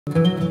Hi,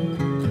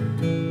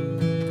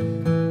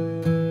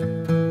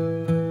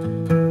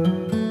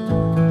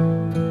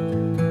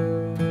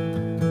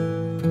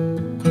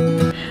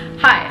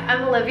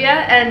 I'm Olivia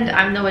and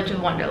I'm the Witch of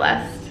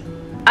Wonderlust.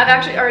 I've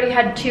actually already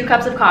had 2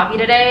 cups of coffee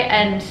today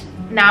and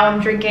now I'm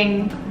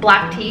drinking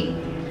black tea.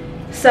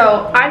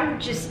 So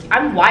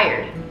I'm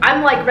wired.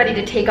 I'm like ready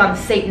to take on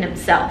Satan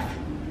himself.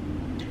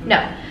 No.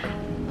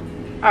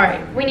 All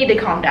right, we need to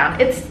calm down.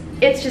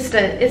 It's just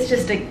a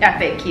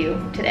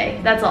FAQ today.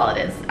 That's all it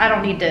is. I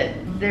don't need to,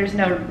 there's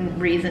no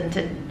reason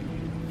to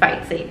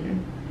fight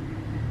Satan.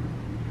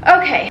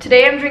 Okay,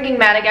 today I'm drinking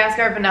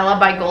Madagascar Vanilla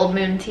by Gold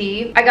Moon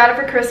Tea. I got it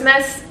for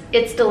Christmas.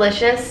 It's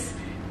delicious.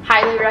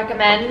 Highly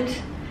recommend.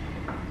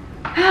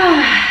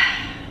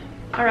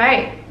 All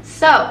right,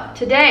 so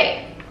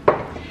today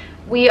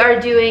we are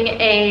doing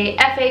a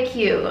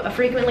FAQ, a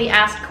frequently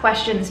asked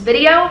questions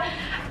video.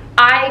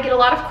 I get a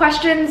lot of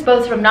questions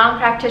both from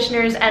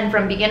non-practitioners and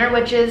from beginner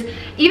witches,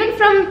 even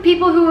from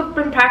people who have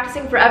been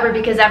practicing forever,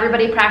 because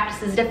everybody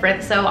practices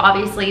different, so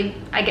obviously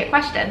I get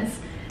questions.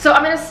 So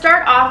I'm going to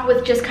start off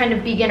with just kind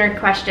of beginner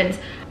questions.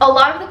 A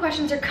lot of the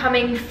questions are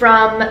coming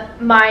from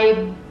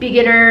my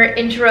beginner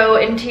intro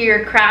into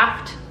your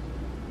craft,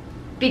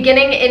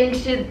 beginning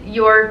into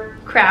your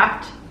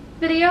craft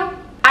video.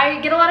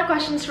 I get a lot of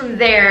questions from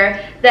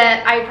there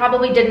that I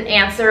probably didn't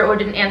answer or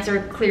didn't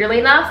answer clearly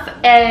enough,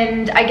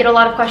 and I get a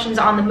lot of questions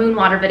on the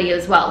Moonwater video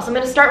as well. So I'm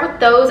going to start with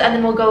those and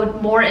then we'll go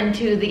more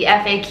into the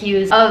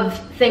FAQs of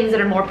things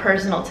that are more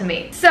personal to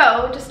me.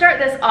 So to start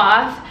this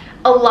off,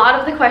 a lot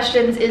of the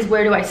questions is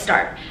where do I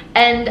start?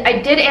 And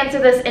I did answer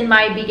this in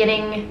my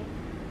beginning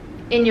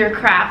in your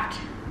craft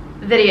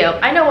video.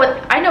 I know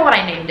what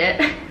I named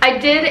it. I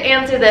did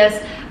answer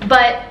this,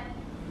 but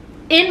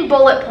in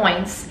bullet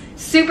points,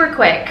 super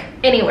quick,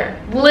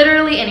 anywhere,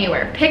 literally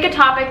anywhere. Pick a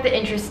topic that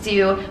interests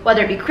you,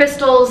 whether it be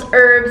crystals,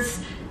 herbs,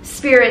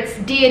 spirits,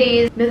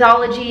 deities,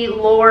 mythology,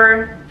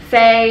 lore,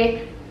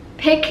 fae.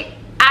 Pick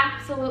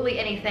absolutely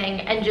anything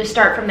and just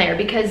start from there,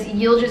 because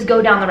you'll just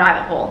go down the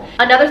rabbit hole.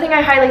 Another thing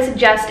I highly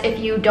suggest if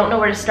you don't know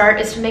where to start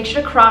is to make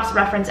sure to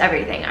cross-reference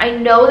everything. I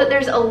know that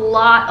there's a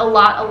lot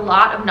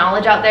of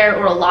knowledge out there,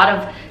 or a lot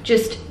of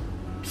just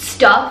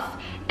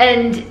stuff,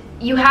 and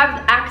you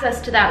have access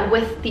to that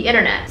with the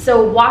internet.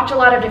 So watch a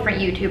lot of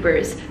different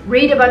YouTubers,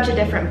 read a bunch of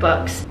different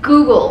books,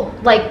 Google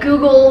like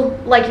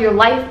your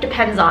life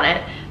depends on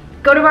it.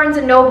 Go to Barnes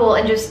 & Noble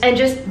and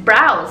just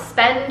browse.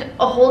 Spend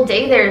a whole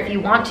day there if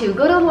you want to.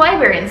 Go to the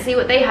library and see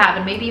what they have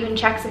and maybe even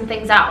check some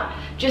things out.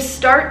 Just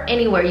start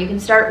anywhere. You can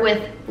start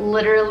with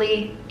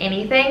literally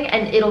anything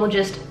and it'll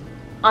just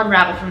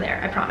unravel from there,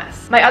 I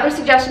promise. My other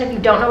suggestion, if you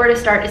don't know where to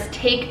start, is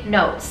take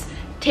notes.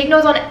 Take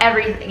notes on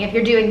everything. If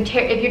you're doing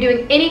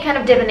any kind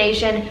of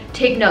divination,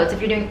 take notes.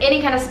 If you're doing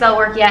any kind of spell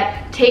work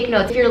yet, take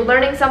notes. If you're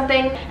learning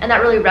something and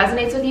that really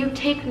resonates with you,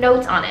 take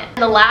notes on it. And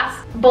the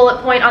last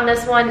bullet point on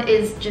this one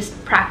is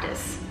just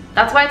practice.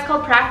 That's why it's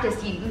called practice.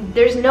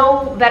 There's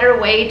no better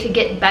way to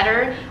get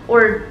better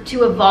or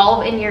to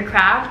evolve in your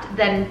craft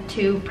than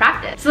to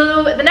practice.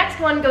 So the next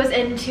one goes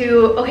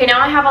into, okay, now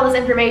I have all this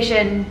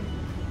information,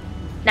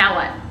 now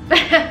what?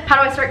 How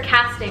do I start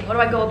casting? What do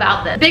I go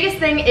about this? The biggest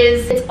thing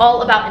is it's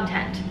all about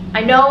intent.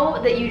 I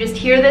know that you just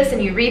hear this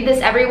and you read this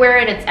everywhere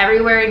and it's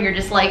everywhere and you're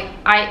just like,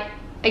 I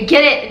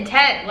get it,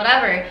 intent,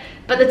 whatever.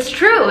 But that's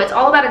true, it's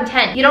all about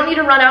intent. You don't need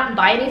to run out and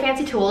buy any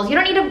fancy tools. You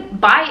don't need to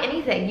buy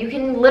anything. You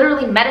can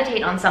literally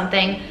meditate on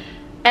something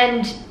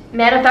and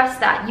manifest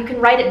that. You can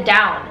write it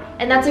down.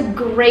 And that's a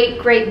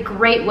great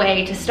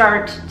way to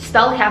start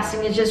spell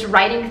casting, is just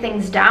writing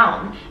things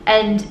down.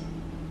 And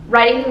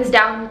writing things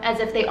down as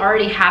if they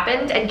already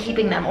happened and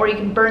keeping them, or you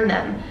can burn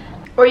them,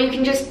 or you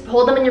can just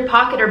hold them in your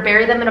pocket or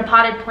bury them in a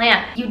potted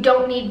plant. You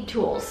don't need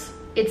tools.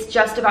 It's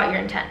just about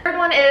your intent. Third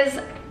one is,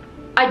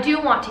 I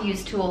do want to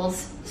use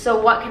tools,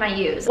 so what can I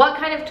use? What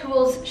kind of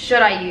tools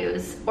should I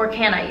use or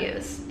can I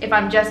use if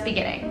I'm just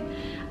beginning?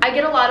 I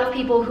get a lot of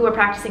people who are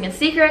practicing in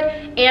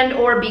secret and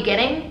or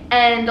beginning,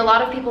 and a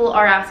lot of people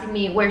are asking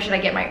me, where should I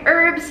get my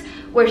herbs?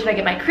 Where should I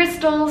get my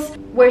crystals?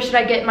 Where should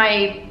I get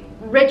my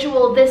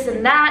ritual this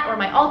and that, or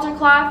my altar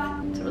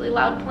cloth? It's a really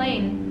loud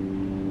plane.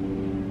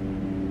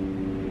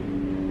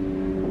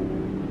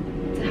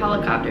 It's a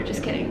helicopter,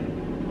 just kidding.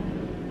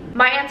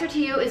 My answer to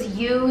you is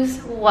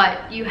use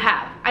what you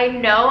have. I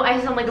know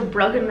I sound like a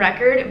broken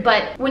record,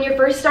 but when you're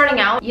first starting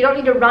out, you don't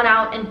need to run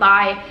out and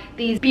buy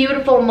these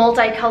beautiful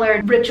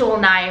multicolored ritual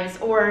knives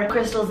or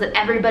crystals that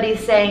everybody's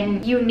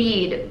saying you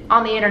need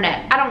on the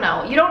internet. I don't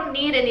know. You don't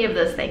need any of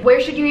those things.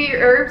 Where should you get your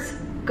herbs?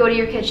 Go to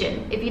your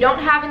kitchen. If you don't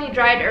have any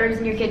dried herbs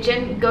in your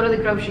kitchen, go to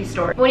the grocery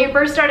store. When you're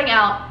first starting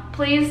out,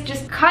 please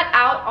just cut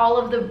out all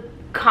of the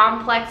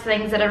complex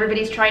things that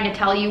everybody's trying to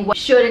tell you what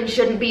should and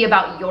shouldn't be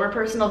about your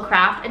personal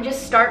craft, and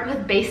just start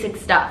with basic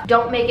stuff.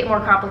 Don't make it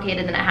more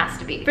complicated than it has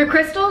to be. For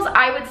crystals,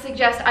 I would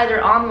suggest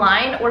either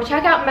online or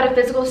check out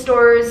metaphysical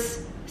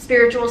stores,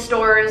 spiritual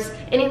stores,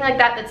 anything like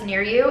that that's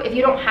near you. If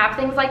you don't have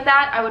things like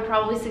that, I would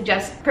probably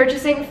suggest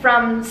purchasing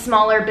from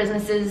smaller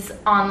businesses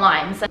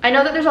online. So I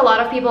know that there's a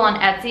lot of people on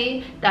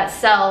Etsy that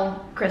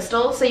sell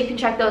crystals, so you can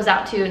check those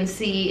out too and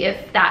see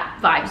if that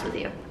vibes with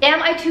you.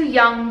 Am I too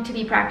young to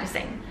be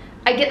practicing?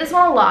 I get this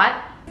one a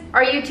lot.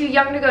 Are you too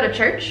young to go to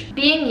church?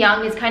 Being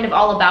young is kind of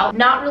all about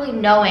not really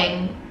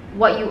knowing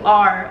what you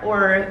are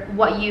or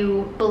what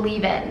you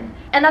believe in.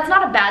 And that's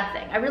not a bad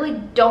thing. I really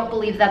don't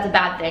believe that's a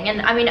bad thing.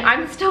 And I mean,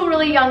 I'm still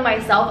really young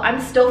myself. I'm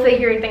still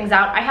figuring things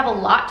out. I have a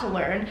lot to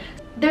learn.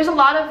 There's a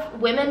lot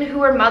of women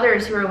who are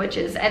mothers who are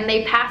witches, and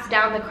they pass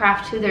down the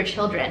craft to their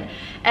children.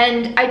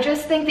 And I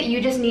just think that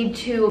you just need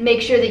to make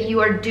sure that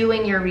you are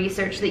doing your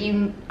research, that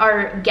you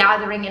are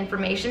gathering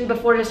information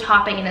before just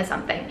hopping into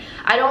something.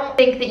 I don't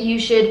think that you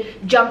should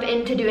jump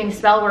into doing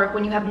spell work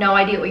when you have no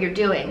idea what you're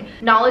doing.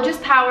 Knowledge is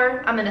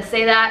power. I'm gonna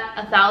say that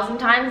 1,000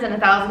 times and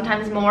 1,000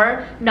 times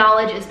more.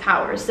 Knowledge is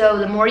power. So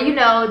the more you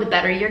know, the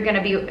better you're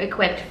gonna be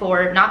equipped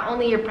for not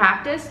only your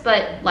practice,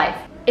 but life.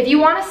 If you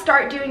want to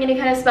start doing any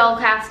kind of spell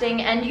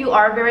casting and you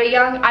are very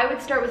young, I would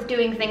start with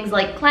doing things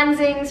like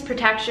cleansings,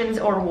 protections,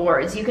 or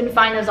wards. You can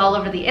find those all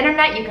over the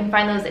internet, you can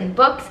find those in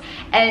books,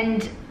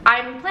 and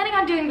I'm planning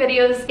on doing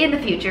videos in the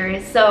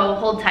future, so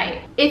hold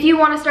tight. If you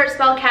want to start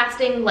spell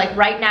casting like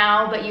right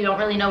now, but you don't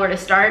really know where to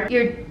start,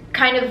 you're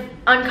kind of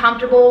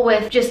uncomfortable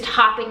with just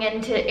hopping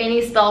into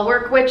any spell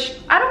work, which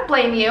I don't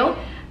blame you.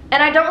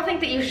 And I don't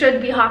think that you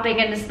should be hopping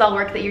into spell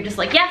work that you're just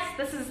like, yes,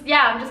 this is,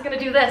 yeah, I'm just gonna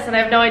do this and I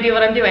have no idea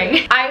what I'm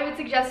doing. I would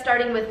suggest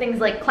starting with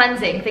things like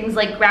cleansing, things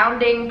like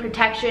grounding,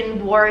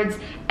 protection, wards,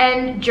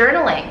 and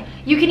journaling.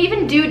 You can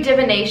even do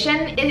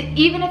divination,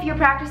 even if you're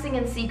practicing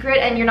in secret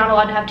and you're not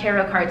allowed to have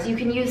tarot cards. You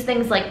can use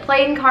things like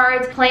playing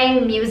cards,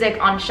 playing music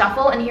on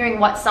shuffle, and hearing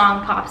what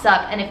song pops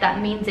up and if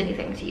that means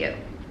anything to you.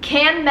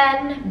 Can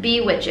men be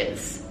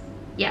witches?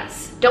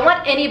 Yes. Don't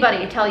let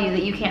anybody tell you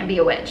that you can't be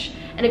a witch.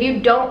 And if you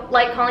don't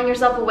like calling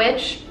yourself a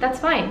witch, that's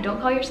fine. Don't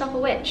call yourself a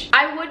witch.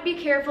 I would be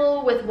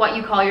careful with what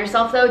you call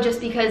yourself though,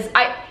 just because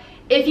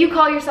if you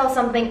call yourself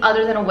something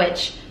other than a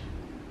witch,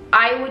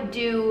 I would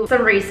do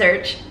some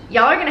research.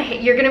 Y'all are gonna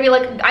hate, you're gonna be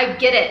like, I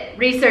get it,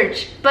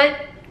 research,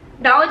 but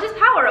knowledge is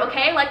power,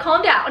 okay? Like,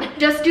 calm down.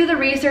 Just do the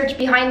research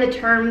behind the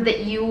term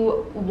that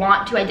you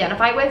want to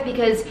identify with,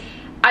 because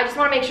I just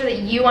wanna make sure that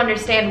you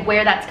understand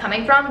where that's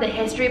coming from, the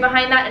history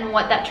behind that, and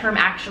what that term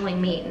actually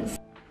means.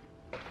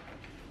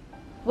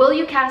 Will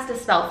you cast a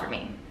spell for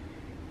me?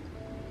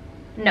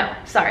 No,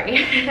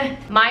 sorry.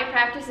 My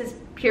practice is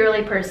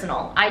purely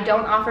personal. I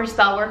don't offer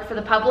spell work for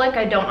the public.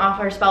 I don't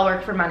offer spell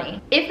work for money.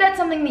 If that's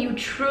something that you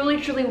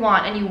truly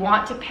want and you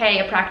want to pay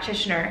a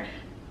practitioner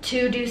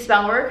to do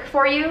spell work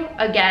for you,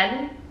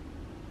 again,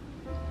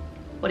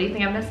 what do you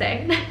think I'm gonna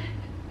say?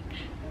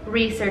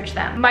 Research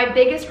them. My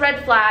biggest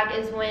red flag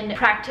is when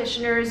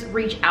practitioners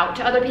reach out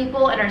to other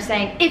people and are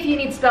saying, if you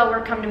need spell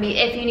work, come to me.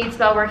 If you need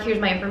spell work, here's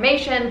my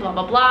information, blah,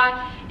 blah,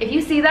 blah. If you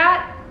see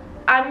that,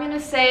 I'm gonna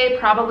say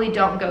probably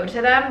don't go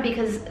to them,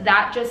 because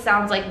that just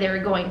sounds like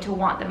they're going to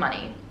want the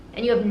money.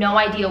 And you have no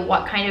idea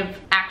what kind of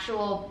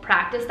actual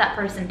practice that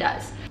person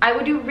does. I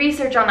would do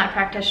research on that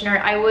practitioner.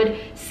 I would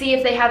see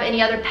if they have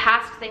any other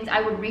past things.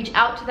 I would reach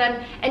out to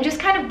them and just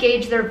kind of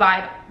gauge their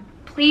vibe.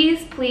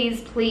 Please,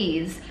 please,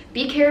 please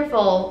be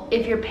careful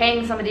if you're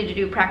paying somebody to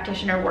do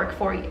practitioner work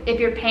for you, if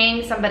you're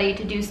paying somebody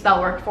to do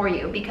spell work for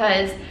you,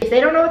 because if they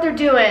don't know what they're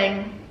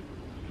doing,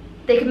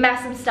 they can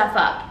mess some stuff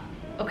up,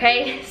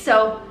 okay?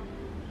 So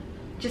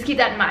just keep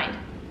that in mind.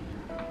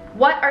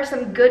 What are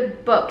some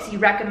good books you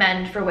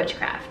recommend for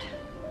witchcraft?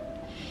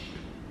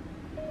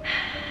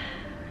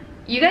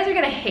 You guys are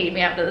gonna hate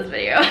me after this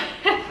video.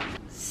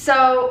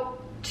 So,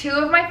 two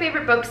of my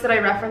favorite books that I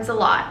reference a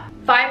lot: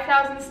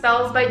 5,000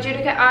 Spells by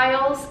Judika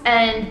Isles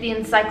and The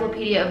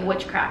Encyclopedia of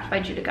Witchcraft by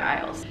Judika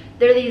Isles.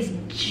 They're these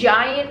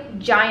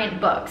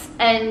giant books,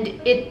 and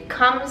it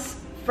comes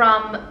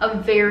from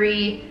a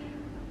very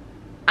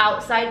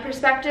outside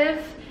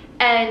perspective,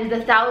 and the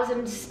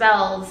 1,000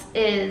 Spells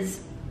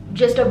is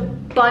just a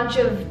bunch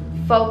of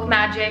folk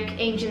magic,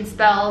 ancient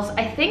spells.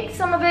 I think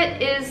some of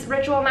it is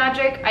ritual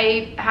magic.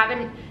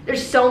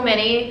 There's so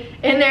many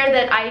in there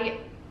that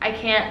I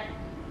can't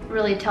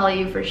really tell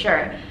you for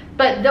sure.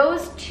 But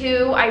those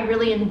two I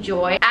really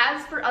enjoy.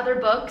 As for other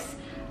books,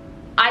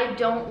 I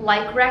don't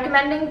like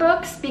recommending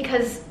books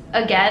because,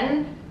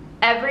 again,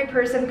 every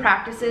person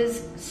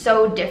practices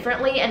so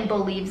differently and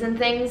believes in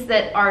things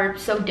that are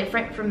so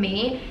different from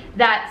me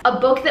that a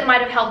book that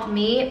might have helped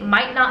me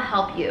might not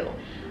help you.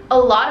 A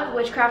lot of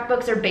witchcraft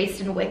books are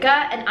based in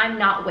Wicca, and I'm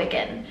not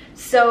Wiccan.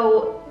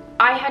 So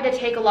I had to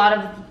take a lot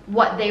of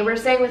what they were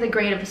saying with a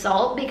grain of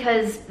salt,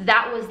 because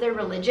that was their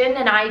religion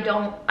and I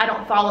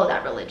don't follow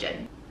that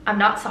religion. I'm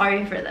not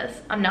sorry for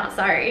this. I'm not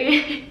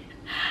sorry.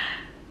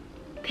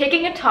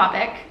 Picking a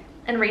topic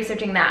and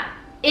researching that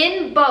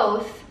in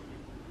both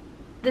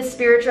the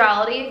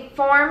spirituality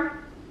form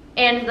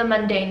and the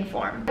mundane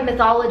form.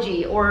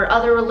 Mythology or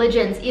other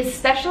religions,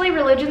 especially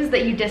religions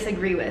that you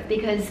disagree with,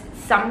 because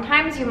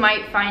sometimes you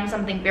might find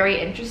something very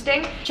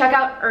interesting. Check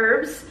out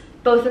herbs,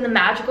 both in the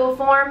magical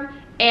form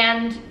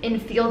and in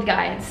field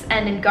guides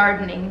and in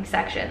gardening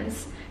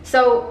sections.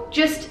 So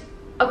just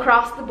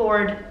across the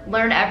board,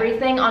 learn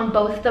everything on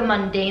both the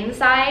mundane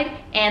side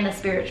and the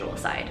spiritual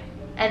side.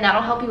 And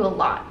that'll help you a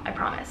lot, I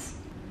promise.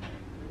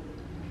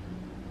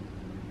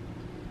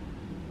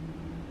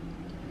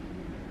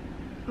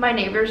 My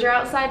neighbors are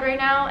outside right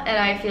now and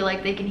I feel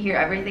like they can hear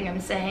everything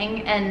I'm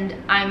saying, and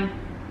I'm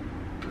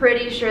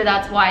pretty sure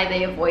that's why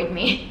they avoid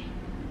me.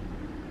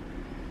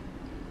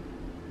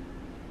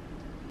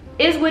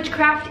 Is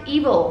witchcraft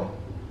evil?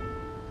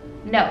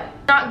 No,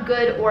 not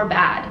good or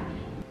bad.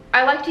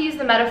 I like to use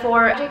the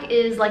metaphor, magic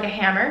is like a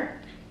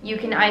hammer. You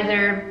can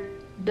either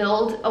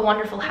build a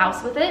wonderful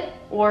house with it,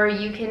 or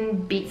you can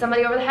beat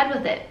somebody over the head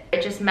with it.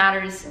 It just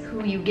matters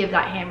who you give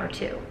that hammer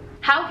to.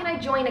 How can I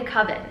join a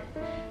coven?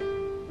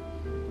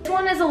 This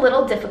one is a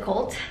little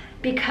difficult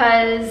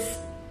because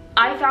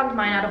I found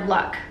mine out of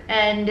luck,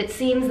 and it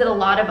seems that a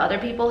lot of other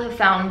people have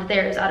found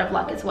theirs out of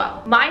luck as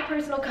well. My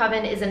personal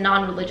coven is a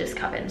non-religious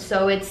coven,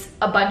 so it's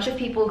a bunch of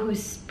people who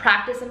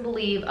practice and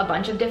believe a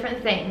bunch of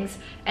different things,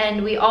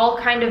 and we all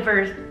kind of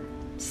are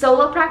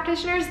solo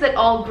practitioners that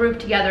all group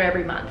together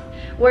every month.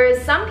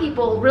 Whereas some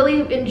people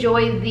really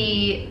enjoy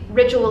the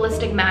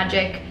ritualistic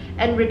magic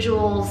and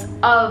rituals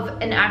of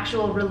an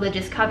actual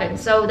religious coven.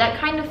 So that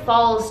kind of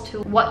falls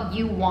to what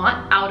you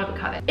want out of a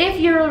coven. If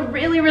you're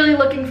really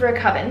looking for a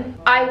coven,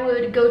 I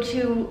would go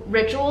to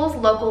rituals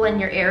local in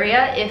your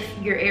area if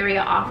your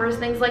area offers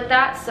things like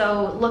that.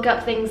 So look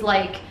up things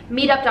like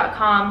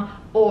meetup.com,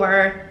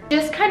 or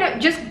just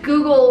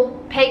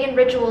Google pagan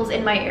rituals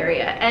in my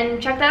area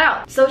and check that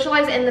out.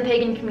 Socialize in the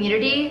pagan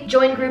community,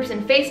 join groups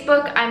in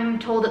Facebook. I'm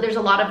told that there's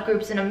a lot of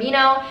groups in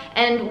Amino,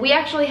 and we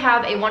actually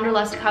have a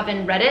Wonderlust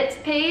Coven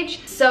Reddit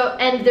page.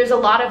 And there's a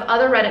lot of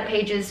other Reddit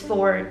pages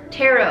for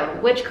tarot,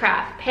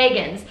 witchcraft,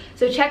 pagans.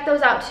 So check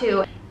those out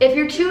too. If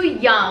you're too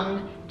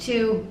young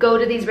to go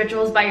to these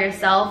rituals by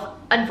yourself,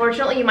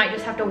 unfortunately you might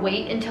just have to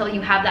wait until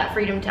you have that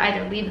freedom to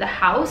either leave the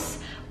house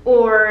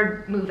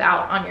or move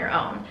out on your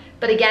own.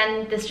 But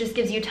again, this just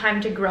gives you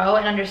time to grow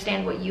and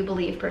understand what you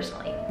believe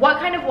personally. What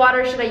kind of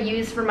water should I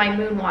use for my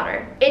moon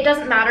water? It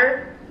doesn't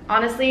matter,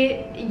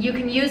 honestly. You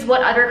can use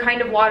what other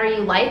kind of water you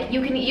like.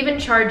 You can even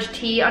charge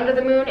tea under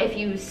the moon if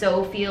you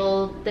so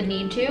feel the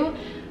need to.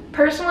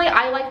 Personally,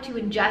 I like to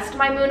ingest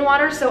my moon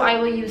water, so I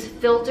will use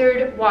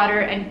filtered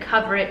water and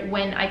cover it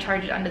when I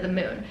charge it under the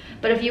moon.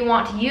 But if you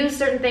want to use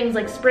certain things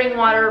like spring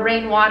water,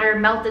 rainwater,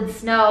 melted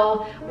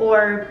snow,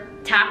 or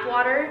tap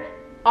water,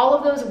 all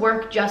of those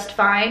work just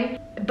fine.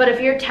 But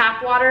if your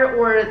tap water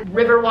or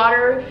river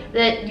water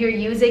that you're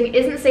using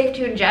isn't safe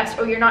to ingest,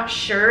 or you're not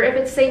sure if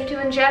it's safe to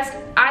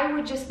ingest, I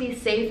would just be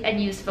safe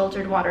and use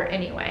filtered water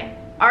anyway.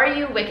 Are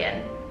you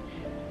Wiccan?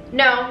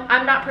 No,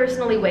 I'm not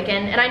personally Wiccan,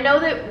 and I know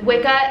that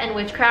Wicca and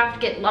witchcraft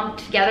get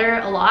lumped together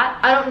a lot.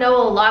 I don't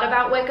know a lot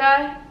about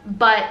Wicca,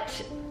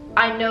 but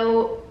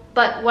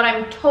what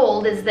I'm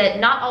told is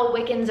that not all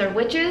Wiccans are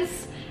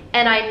witches,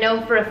 and I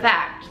know for a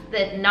fact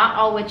that not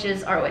all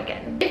witches are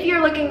Wiccan. If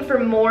you're looking for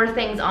more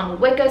things on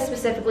Wicca,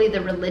 specifically the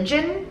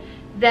religion,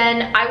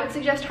 then I would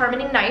suggest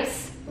Harmony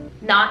Nice,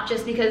 not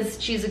just because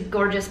she's a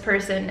gorgeous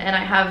person and I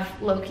have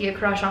low-key a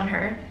crush on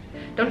her.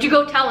 Don't you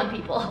go telling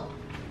people.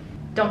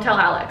 Don't tell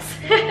Alex.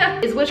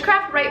 Is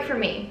witchcraft right for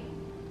me?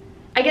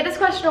 I get this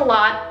question a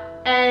lot,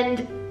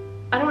 and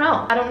I don't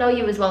know. I don't know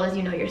you as well as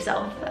you know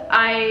yourself.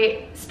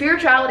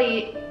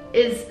 Spirituality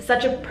is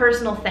such a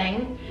personal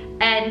thing,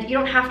 and you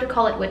don't have to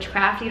call it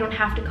witchcraft. You don't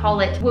have to call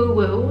it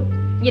woo-woo.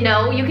 You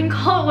know, you can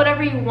call it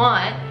whatever you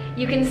want.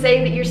 You can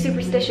say that you're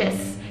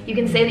superstitious. You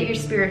can say that you're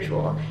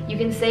spiritual. You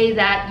can say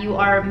that you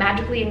are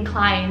magically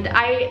inclined.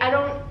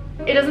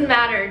 It doesn't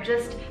matter.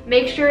 Just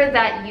make sure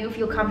that you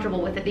feel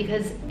comfortable with it,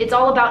 because it's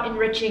all about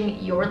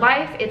enriching your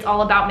life. It's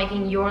all about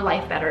making your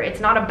life better. It's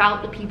not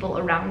about the people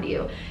around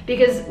you.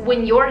 Because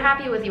when you're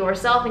happy with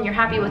yourself and you're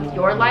happy with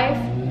your life,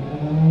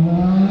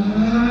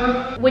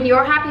 when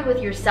you're happy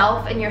with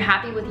yourself and you're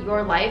happy with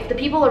your life, the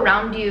people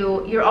around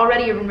you, you're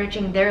already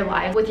enriching their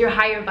life with your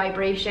higher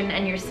vibration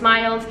and your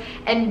smiles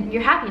and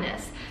your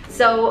happiness.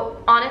 So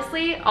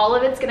honestly, all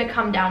of it's gonna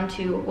come down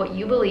to what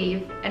you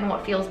believe and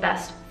what feels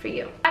best for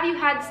you. Have you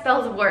had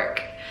spells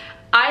work?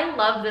 I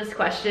love this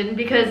question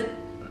because,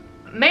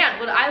 man,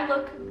 would I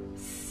look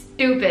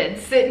stupid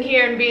sitting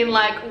here and being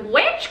like,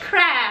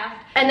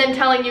 witchcraft, and then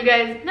telling you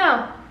guys,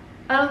 no,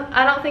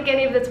 I don't think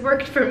any of this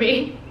worked for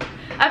me.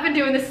 I've been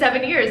doing this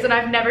 7 years and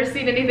I've never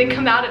seen anything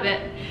come out of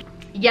it.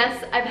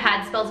 Yes, I've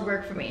had spells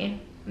work for me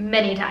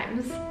many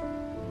times.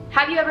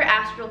 Have you ever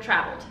astral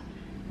traveled?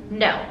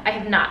 No, I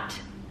have not.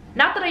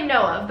 Not that I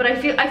know of, but I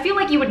feel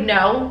like you would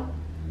know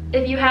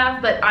if you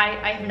have, but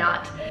I have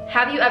not.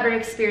 Have you ever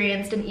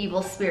experienced an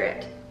evil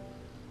spirit?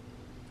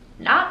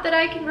 Not that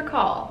I can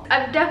recall.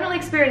 I've definitely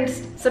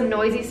experienced some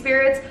noisy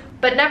spirits,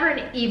 but never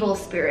an evil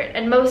spirit.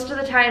 And most of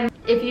the time,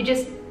 if you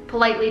just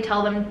politely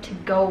tell them to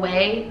go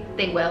away,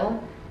 they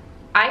will.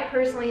 I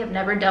personally have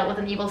never dealt with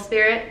an evil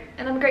spirit,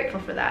 and I'm grateful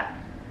for that.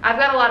 I've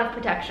got a lot of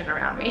protection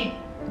around me.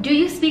 Do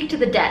you speak to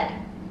the dead?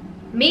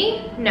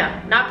 Me?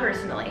 No, not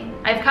personally.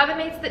 I have coven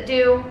mates that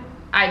do.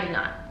 I do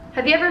not.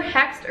 Have you ever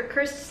hexed or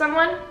cursed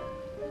someone?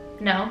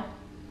 No.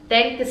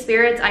 Thank the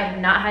spirits, I have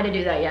not had to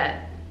do that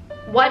yet.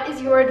 What is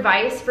your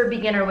advice for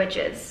beginner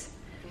witches?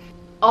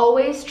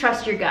 Always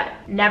trust your gut.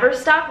 Never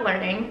stop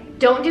learning.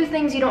 Don't do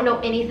things you don't know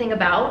anything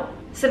about.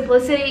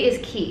 Simplicity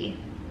is key.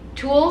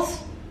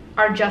 Tools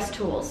are just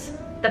tools.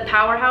 The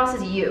powerhouse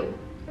is you.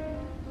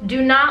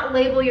 Do not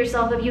label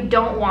yourself if you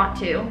don't want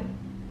to.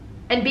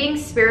 And being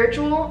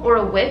spiritual or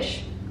a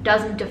witch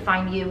doesn't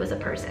define you as a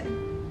person.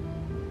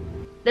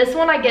 This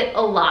one I get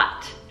a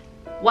lot.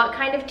 What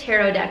kind of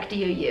tarot deck do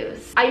you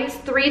use? I use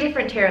 3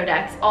 different tarot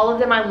decks. All of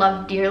them I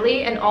love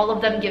dearly, and all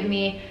of them give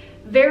me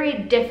very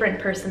different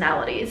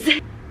personalities.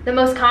 The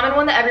most common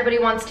one that everybody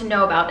wants to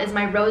know about is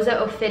my Rosa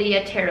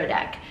Ophidia tarot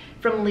deck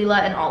from Leela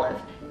and Olive.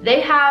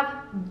 They have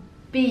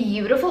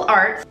beautiful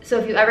art, so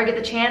if you ever get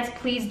the chance,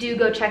 please do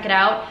go check it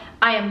out.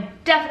 I am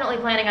definitely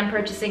planning on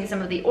purchasing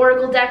some of the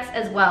Oracle decks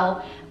as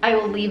well. I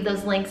will leave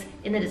those links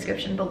in the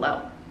description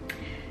below.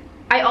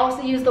 I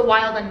also use the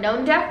Wild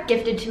Unknown deck,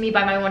 gifted to me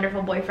by my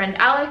wonderful boyfriend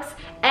Alex,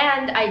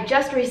 and I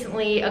just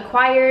recently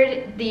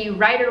acquired the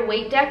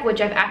Rider-Waite deck,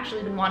 which I've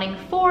actually been wanting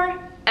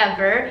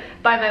forever,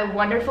 by my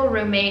wonderful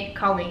roommate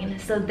Colleen,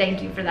 so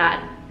thank you for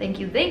that.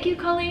 Thank you,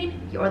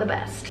 Colleen, you're the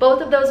best.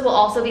 Both of those will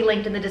also be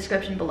linked in the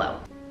description below.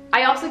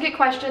 I also get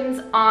questions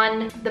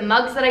on the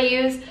mugs that I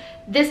use.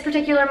 This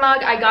particular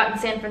mug I got in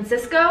San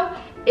Francisco.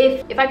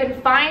 If I can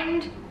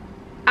find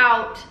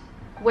out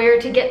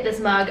where to get this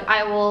mug,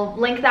 I will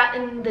link that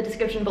in the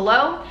description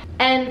below.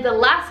 And the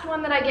last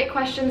one that I get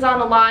questions on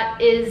a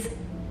lot is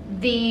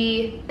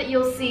that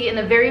you'll see in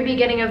the very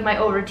beginning of my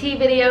over tea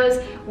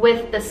videos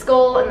with the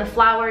skull and the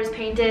flowers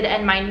painted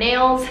and my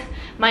nails.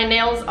 My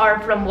nails are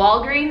from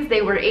Walgreens.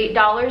 They were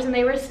 $8 and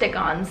they were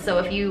stick-ons, so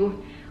if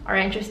you are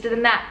interested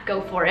in that,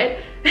 go for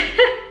it.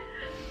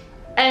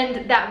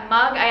 And that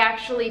mug I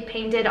actually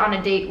painted on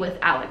a date with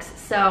Alex,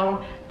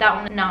 so that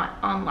one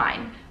not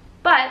online.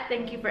 But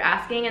thank you for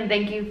asking, and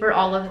thank you for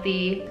all of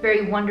the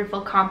very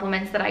wonderful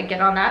compliments that I get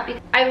on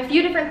that. I have a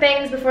few different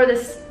things before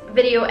this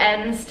video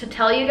ends to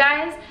tell you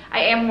guys. I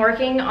am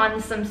working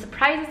on some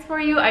surprises for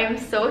you. I am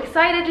so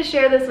excited to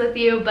share this with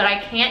you, but I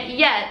can't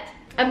yet.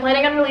 I'm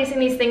planning on releasing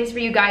these things for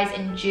you guys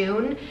in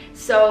June,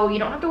 so you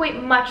don't have to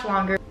wait much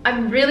longer.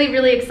 I'm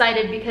really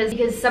excited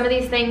because some of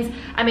these things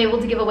I'm able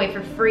to give away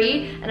for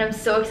free, and I'm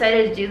so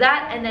excited to do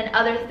that. And then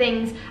other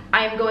things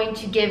I'm going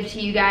to give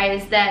to you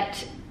guys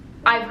that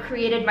I've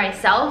created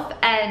myself,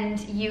 and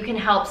you can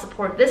help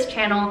support this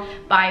channel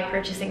by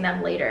purchasing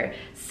them later.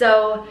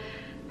 So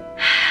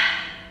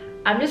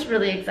I'm just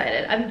really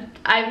excited.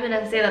 I'm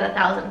gonna say that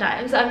 1,000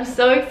 times. I'm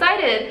so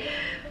excited.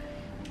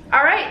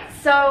 All right,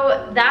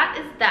 so that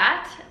is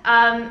that.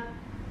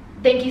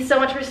 Thank you so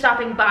much for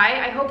stopping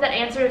by. I hope that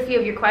answered a few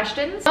of your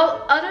questions.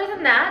 Well, other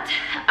than that,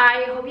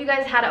 I hope you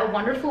guys had a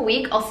wonderful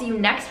week. I'll see you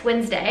next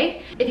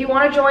Wednesday. If you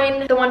want to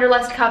join the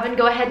Wonderlust Coven,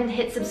 go ahead and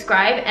hit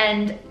subscribe,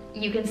 and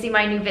you can see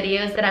my new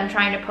videos that I'm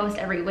trying to post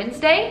every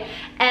Wednesday.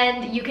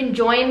 And you can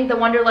join the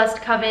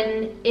Wonderlust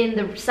Coven in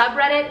the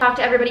subreddit. Talk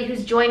to everybody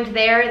who's joined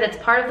there that's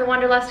part of the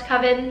Wonderlust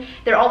Coven.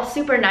 They're all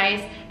super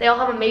nice. They all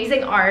have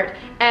amazing art.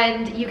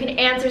 And you can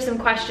answer some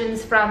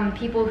questions from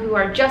people who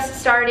are just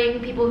starting,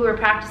 people who are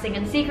practicing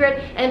in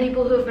secret, and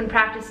people who have been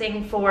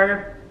practicing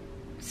for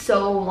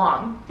so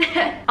long.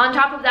 On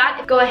top of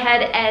that, go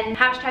ahead and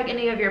hashtag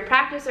any of your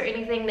practice or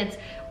anything that's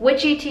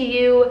witchy to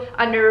you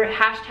under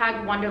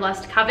hashtag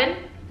Wonderlust Coven.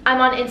 I'm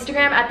on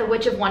Instagram at the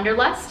Witch of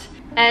Wonderlust.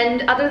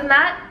 And other than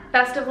that,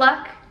 best of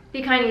luck,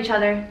 be kind to each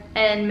other,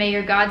 and may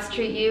your gods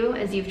treat you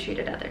as you've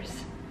treated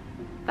others.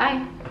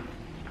 Bye.